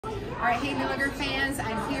All right, hey Milliger fans,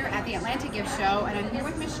 I'm here at the Atlanta Gift Show and I'm here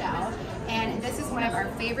with Michelle, and this is one of our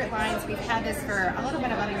favorite lines. We've had this for a little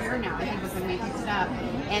bit about a year now, I think was when we picked it up,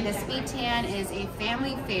 and this BeetTan is a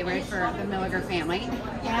family favorite for the Milliger family,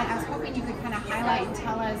 and I was hoping you could kind of highlight and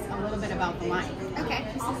tell us a little bit about the line. Okay,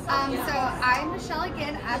 so I'm Michelle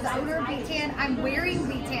again. I'm the owner of BeetTan. I'm wearing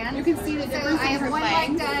BeetTan. You can see the difference. So I have one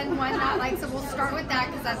like done, one not like, so we'll start with that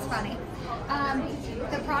because that's funny.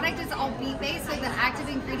 The product is all beet based, so the active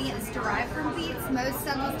ingredient is derived from beets. Most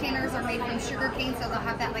sunless tanners are made from sugar cane, so they'll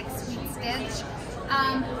have that like sweet stench.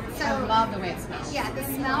 So I love the way it smells. Yeah, the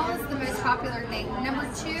smell is the most popular thing. Number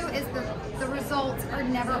two is the results are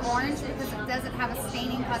never orange because it doesn't have a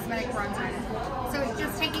staining cosmetic bronzer in it. So it's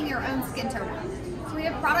just taking your own skin tone. So we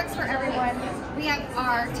have products for everyone. We have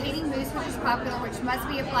our tanning mousse, which is popular, which must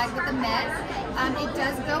be applied with a mitt. It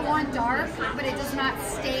does go on dark, but it does not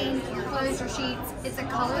stain your clothes or sheets. It's a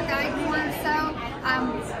color guide more so.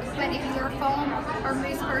 But if you're a foam or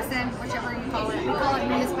mousse person, whichever you call it, we call it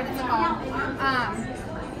mousse, but it's a foam.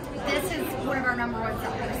 This is one of our #1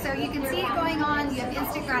 sellers. So you can see it going on. You have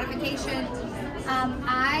instant gratification.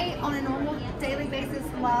 I, on a normal daily basis,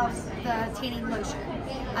 love the tanning lotion.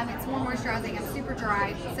 It's more moisturizing. I'm super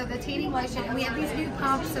dry. So the tanning lotion, and we have these new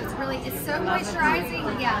pumps, so it's so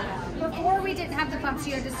moisturizing. Yeah. Before we didn't have the pumps,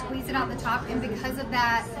 you had to squeeze it out the top, and because of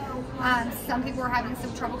that, some people are having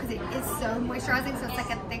some trouble because it is so moisturizing. So it's like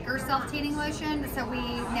a thicker self-tanning lotion. So we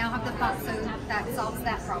now have the pump, so that solves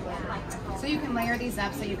that problem. So you can layer these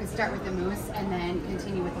up, so you can start with the mousse and then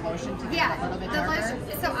continue with the lotion to get a little bit darker.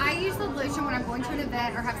 Lotion, so I use the lotion when I'm going to an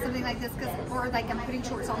event or have something like this, or like I'm putting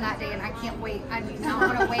shorts on that day and I can't wait. I do not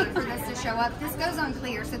want to wait for this to show up. This goes on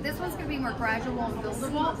clear, so this one's going to be more gradual and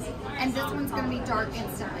buildable, and this one's going to be dark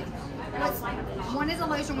instantly. One is a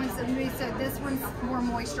lotion, one's a mousse, so this one's more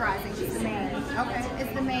moisturizing. It's the main. Okay.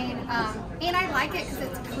 It's the main, and I like it because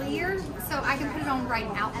it's clear, so I can put it on right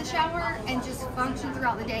out the shower and just function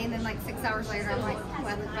throughout the day, and then like 6 hours later, I'm like, oh,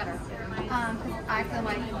 I look better. Because I feel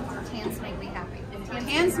like tans make me happy.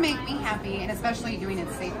 Tans make me happy, and especially doing it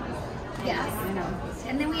safely. Yes. You know.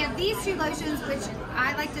 And then we have these two lotions, which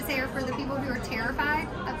I like to say are for the people who are terrified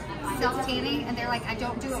of self-tanning, and they're like, I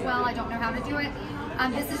don't do it well, I don't know how to do it.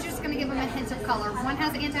 This is just going to give them a hint of color. One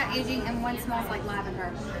has anti-aging and one smells like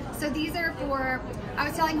lavender. So these are for, I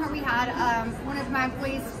was telling her we had one of my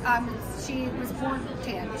employees, she was born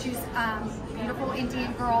tan. She's a beautiful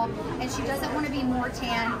Indian girl, and she doesn't want to be more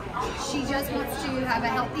tan. She just wants to have a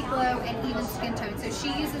healthy glow and even skin tone. So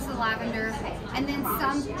she uses the lavender. And then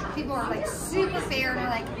some people are like super fair and are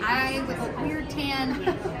like, I with a weird tan.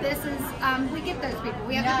 This is, we get those people.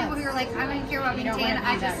 We have the people who are like, I don't even care about being tan.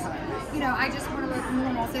 I just want to look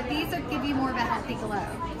normal. So these will give you more of a healthy glow.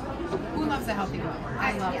 Who loves a healthy glow?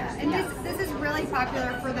 I love it. And this is really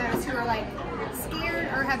popular for those who are like scared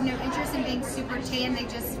or have no interest in being super tan. They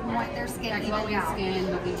just want their skin to glowing skin,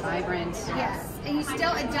 looking vibrant. Yes, and it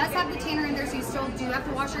does have the tanner in there, so you still do have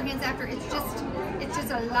to wash your hands after. It's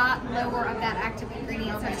just a lot lower of that active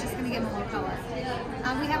ingredient, so it's just going to give them a little color.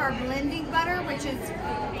 We have our blending butter, which is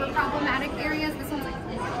for problematic areas. This one's like.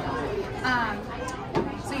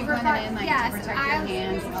 So you blend it in like to protect your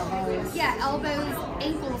hands, elbows. Yeah, elbows,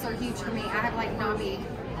 ankles are huge for me. I have like knobby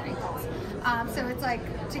ankles. So it's like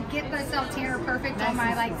to get the self-tanner perfect on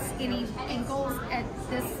my like skinny ankles, and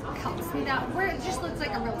this helps me that where it just looks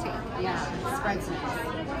like a real tan. Yeah, it spreads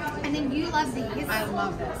nice. And then you love these. I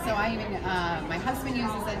love this. So I even, my husband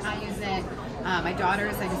uses it, I use it. My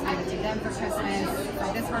daughters, I just gave it to them for Christmas.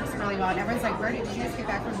 So this works really well. And everyone's like, where did you just get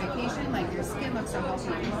back from vacation? Like your skin looks so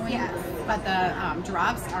healthy and glowing. Yes. But the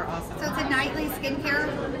drops are awesome. So it's a nightly skincare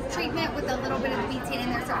treatment with a little bit of BeetTan in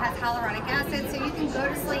there, so it has hyaluronic acid. So you can go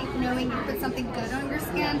to sleep knowing you put something good on your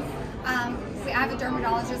skin. I have a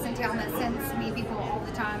dermatologist in town that sends me people all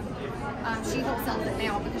the time. She wholesales it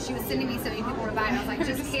now because she was sending me so many people to buy it. I was like,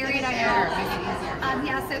 just carry it out.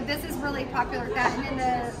 Yeah, so this is really popular with that. And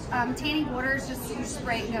then the tanning water is just you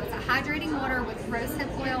spray it. It's a hydrating water with rosehip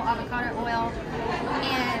oil, avocado oil,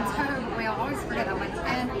 and oil. I always forget that one.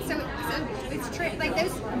 And so it's like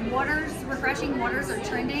those waters, refreshing waters are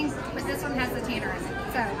trending, but this one has the tanner in it.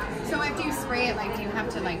 So after you spray it, like, do you have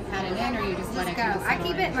to like pat it in, or you just let it go? I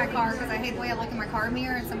keep it in my car because I hate the way I look in my car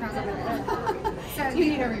mirror, and sometimes I'm like, so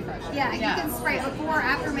you need a refresher. Yeah, you can spray it before or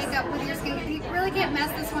after makeup with your skin. You really can't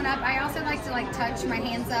mess this one up. I also like to like touch my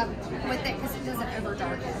hands up with it because it doesn't over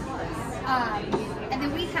darken. And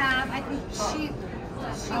then we have, I think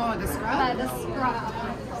the scrub. The scrub.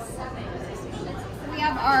 We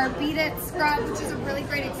have our Beat It scrub, which is a really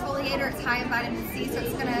great exfoliator. It's high in vitamin C, so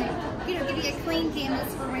it's gonna, give you a clean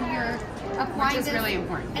canvas for when you're applying this. Which is really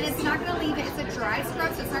important. And it's not gonna leave it. It's a dry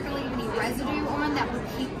scrub, so it's not gonna leave any residue on that will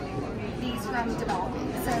keep from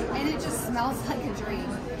developing. So, and it just smells like a dream.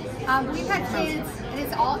 We've had kids, and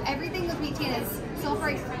it's all, everything with BeetTan is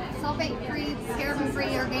sulfate-free,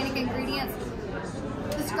 paraben-free, organic ingredients.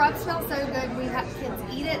 The scrub smells so good, we've had kids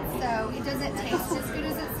eat it, so it doesn't taste as good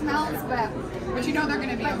as it smells, but you know they're going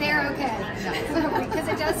to be But okay. they're okay. Because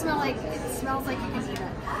it does smell like, it smells like you can eat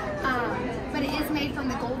it. But it is made from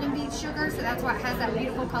the golden beet sugar, so that's why it has that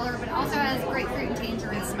beautiful color, but it also has grapefruit and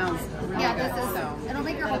tangerine. It smells really Yeah, good. it'll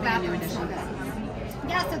make your whole bathroom smell good.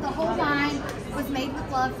 Yeah, so the whole line was made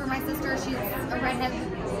with love for my sister. She's a redhead.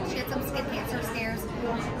 She had some skin cancer scares,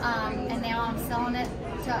 and now I'm selling it.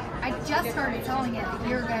 I just started selling it a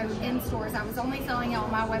year ago in stores. I was only selling it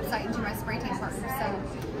on my website and to my spray tan partners. So,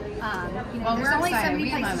 well, there's we're only so excited. many We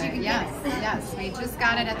places love you it. can Yes, get it. yes. We just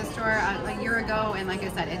got it at the store a year ago, and like I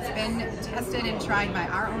said, it's been tested and tried by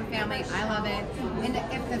our own family. I love it, and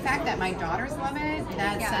if the fact that my daughters love it,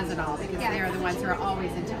 that says it all, because they are the ones who are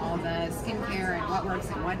always into all the skincare and what works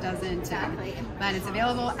and what doesn't. Exactly. But it's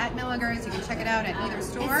available at Milligers. You can check it out at either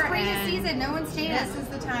store. It's spring and season. No one's tan. this is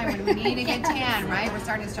the time when we need to get tan, right? We're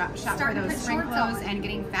starting to shop for Starting to those put spring shorts clothes on. and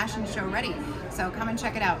getting fashion show ready. So come and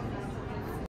check it out.